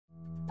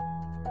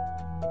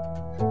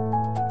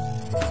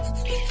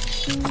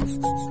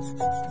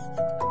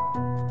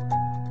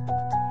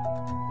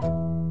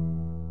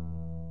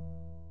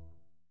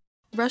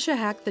Russia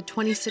hacked the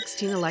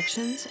 2016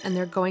 elections, and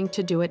they're going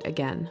to do it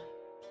again.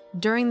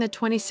 During the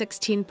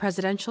 2016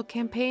 presidential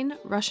campaign,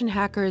 Russian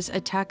hackers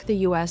attacked the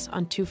US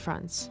on two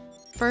fronts.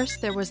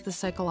 First, there was the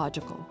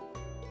psychological.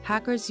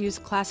 Hackers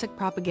used classic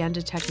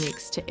propaganda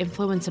techniques to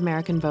influence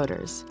American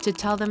voters, to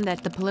tell them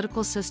that the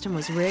political system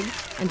was rigged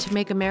and to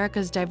make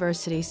America's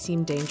diversity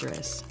seem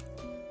dangerous.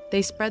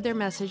 They spread their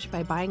message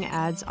by buying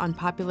ads on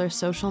popular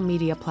social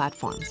media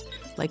platforms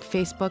like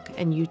Facebook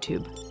and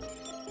YouTube.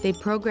 They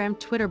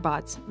programmed Twitter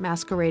bots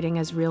masquerading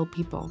as real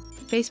people.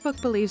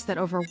 Facebook believes that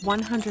over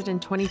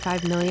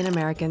 125 million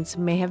Americans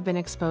may have been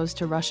exposed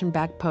to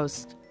Russian-backed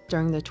posts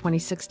during the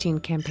 2016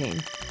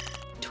 campaign.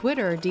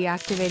 Twitter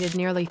deactivated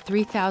nearly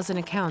 3,000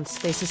 accounts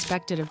they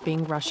suspected of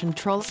being Russian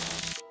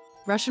trolls.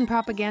 Russian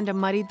propaganda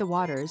muddied the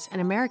waters,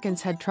 and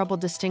Americans had trouble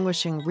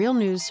distinguishing real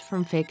news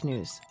from fake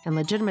news and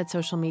legitimate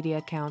social media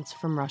accounts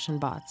from Russian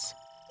bots.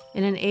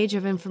 In an age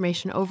of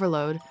information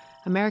overload,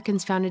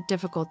 Americans found it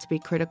difficult to be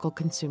critical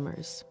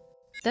consumers.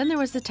 Then there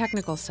was the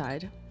technical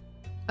side.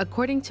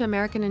 According to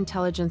American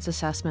intelligence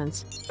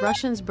assessments,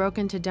 Russians broke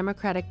into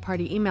Democratic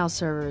Party email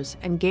servers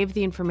and gave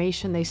the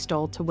information they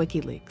stole to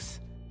WikiLeaks.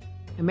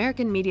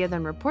 American media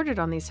then reported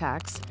on these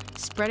hacks,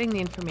 spreading the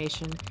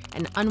information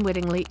and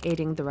unwittingly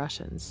aiding the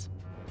Russians.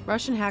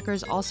 Russian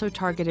hackers also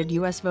targeted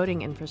US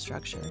voting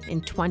infrastructure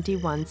in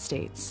 21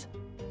 states.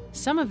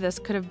 Some of this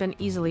could have been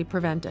easily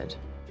prevented.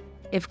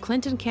 If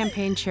Clinton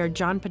campaign chair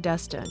John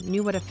Podesta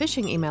knew what a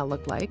phishing email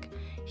looked like,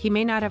 he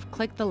may not have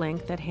clicked the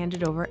link that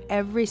handed over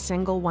every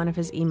single one of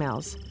his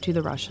emails to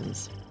the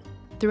Russians.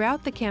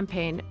 Throughout the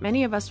campaign,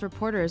 many of us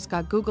reporters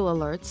got Google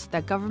alerts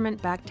that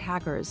government-backed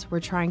hackers were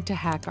trying to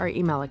hack our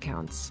email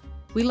accounts.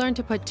 We learned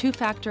to put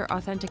two-factor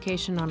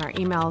authentication on our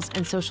emails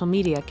and social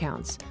media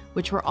accounts,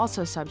 which were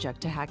also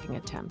subject to hacking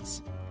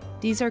attempts.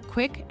 These are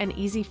quick and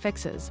easy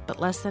fixes, but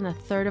less than a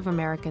third of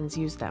Americans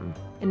use them.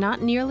 And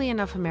not nearly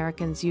enough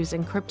Americans use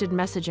encrypted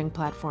messaging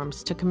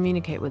platforms to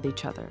communicate with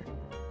each other.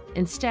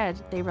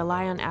 Instead, they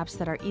rely on apps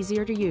that are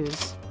easier to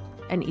use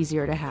and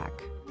easier to hack.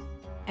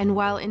 And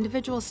while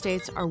individual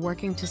states are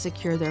working to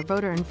secure their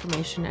voter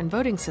information and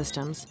voting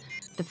systems,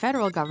 the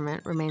federal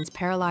government remains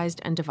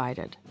paralyzed and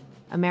divided.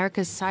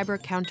 America's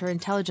cyber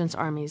counterintelligence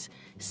armies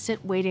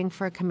sit waiting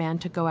for a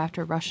command to go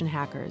after Russian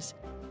hackers,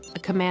 a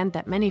command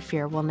that many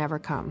fear will never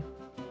come.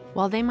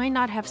 While they might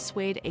not have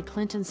swayed a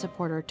Clinton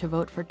supporter to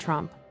vote for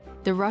Trump,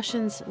 the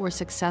Russians were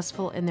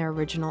successful in their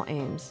original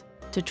aims,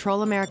 to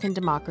troll American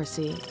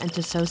democracy and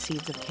to sow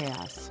seeds of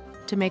chaos,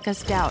 to make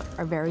us doubt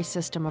our very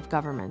system of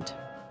government.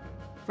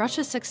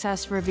 Russia's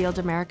success revealed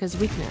America's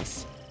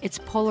weakness, its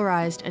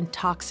polarized and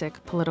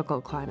toxic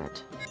political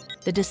climate.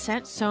 The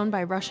dissent sown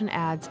by Russian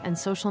ads and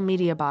social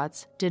media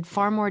bots did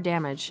far more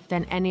damage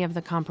than any of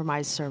the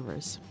compromised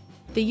servers.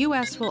 The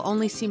US will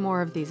only see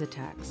more of these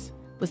attacks.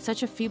 With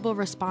such a feeble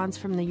response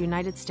from the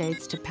United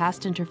States to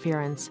past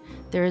interference,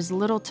 there is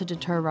little to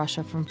deter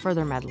Russia from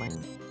further meddling.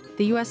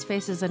 The US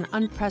faces an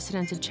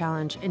unprecedented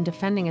challenge in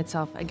defending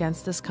itself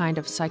against this kind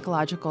of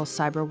psychological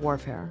cyber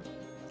warfare.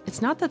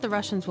 It's not that the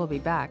Russians will be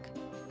back.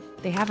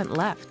 They haven't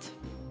left,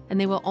 and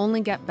they will only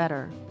get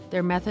better.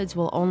 Their methods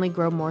will only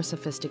grow more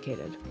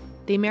sophisticated.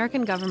 The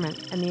American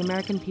government and the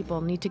American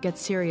people need to get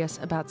serious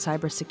about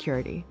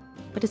cybersecurity.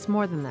 But it's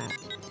more than that.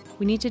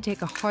 We need to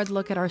take a hard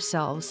look at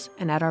ourselves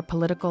and at our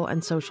political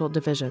and social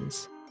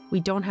divisions. We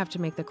don't have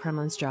to make the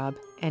Kremlin's job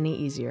any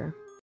easier.